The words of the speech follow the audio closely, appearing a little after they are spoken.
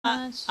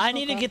I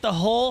need to get the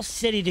whole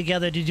city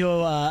together to do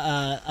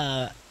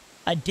a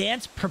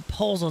dance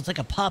proposal. It's like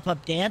a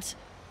pop-up dance,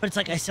 but it's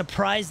like I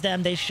surprise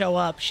them. They show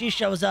up. She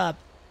shows up.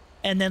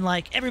 And then,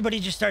 like, everybody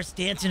just starts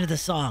dancing to the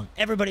song.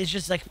 Everybody's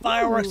just, like,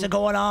 fireworks are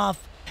going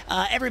off.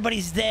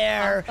 Everybody's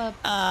there.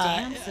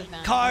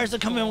 Cars are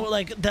coming,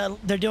 like,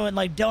 they're doing,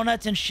 like,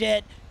 donuts and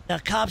shit. The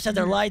cops have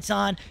their lights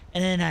on.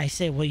 And then I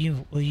say, will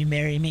you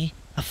marry me?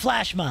 A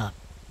flash mob.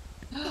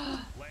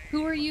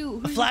 Who are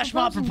you? A flash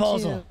mob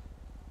proposal.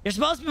 You're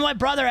supposed to be my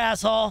brother,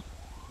 asshole.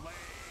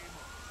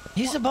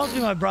 He's supposed to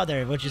be my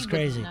brother, which is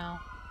crazy.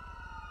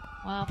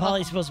 Well,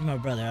 Polly's supposed to be my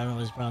brother. I don't know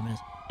what his problem is.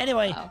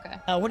 Anyway,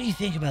 what do you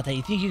think about that?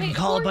 You think you can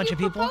call a bunch of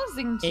people?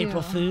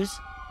 April Fooze.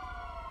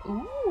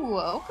 Ooh,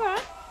 okay.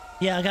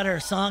 Yeah, I got her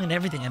a song and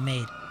everything I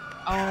made.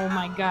 Oh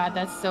my god,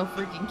 that's so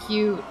freaking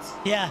cute.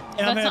 Yeah,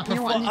 and I'm gonna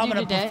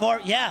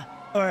perform. Yeah,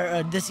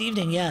 or this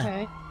evening. Yeah.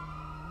 Okay.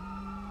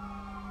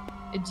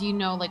 Do you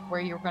know like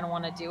where you're gonna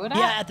want to do it at?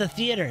 Yeah, at the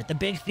theater, the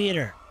big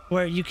theater,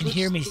 where you can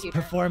hear me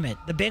perform it.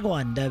 The big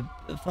one, the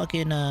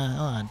fucking hold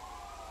on.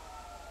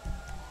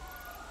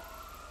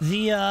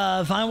 The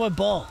Vinewood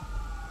Bowl.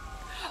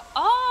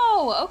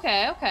 Oh,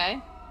 okay,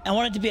 okay. I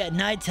want it to be at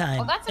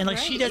nighttime, and like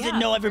she doesn't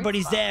know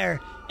everybody's there.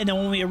 And then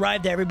when we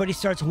arrive there, everybody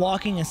starts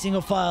walking in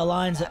single file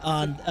lines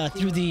on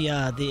through the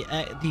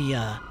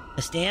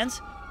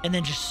stands, and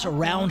then just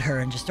surround her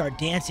and just start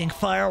dancing.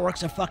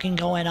 Fireworks are fucking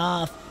going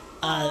off.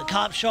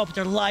 Cops show up with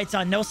their lights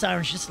on, no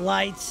sirens, just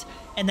lights.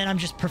 And then I'm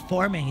just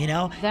performing, you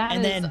know. That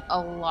and is then, a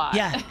lot.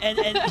 Yeah, and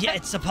yeah,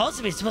 it's supposed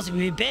to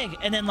be big.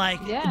 And then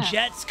like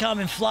jets come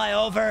and fly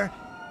over,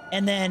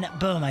 and then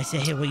boom, I say,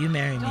 hey, will you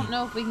marry me? I don't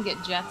know if we can get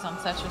jets on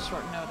such a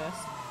short notice.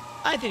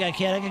 I think I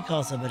can. I can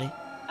call somebody.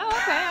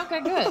 Oh, okay,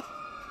 okay, good.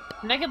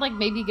 And I could like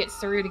maybe get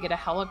Surrey to get a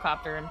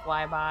helicopter and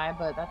fly by,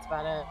 but that's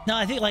about it. No,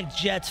 I think like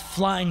jets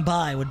flying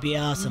by would be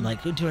awesome.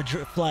 Like do a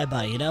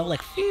flyby, you know,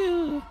 like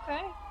phew.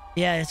 Okay.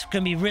 Yeah, it's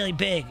gonna be really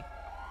big.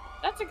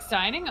 That's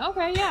exciting.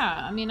 Okay,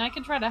 yeah. I mean, I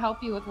can try to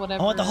help you with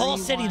whatever. I want the whole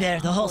city there.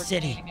 The whole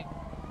city.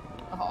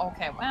 Oh,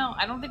 okay. Well,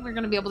 I don't think we're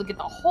gonna be able to get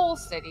the whole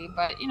city,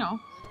 but you know,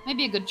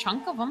 maybe a good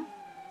chunk of them.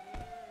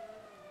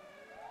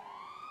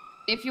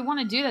 If you want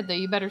to do that, though,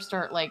 you better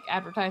start like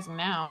advertising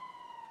now.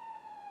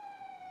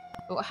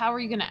 How are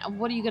you gonna?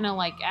 What are you gonna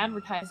like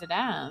advertise it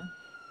as?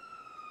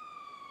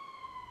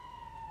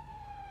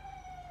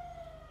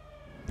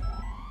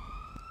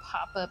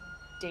 Pop-up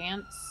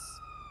dance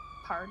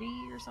party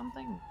or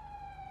something?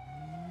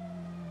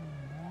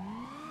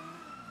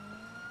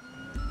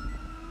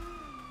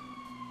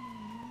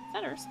 Is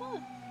that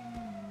Ursula?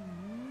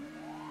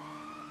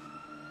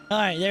 All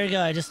right, there you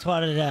go. I just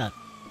twatted it out.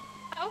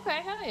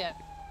 Okay, hell yeah.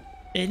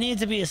 It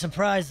needs to be a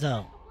surprise,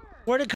 though. Where to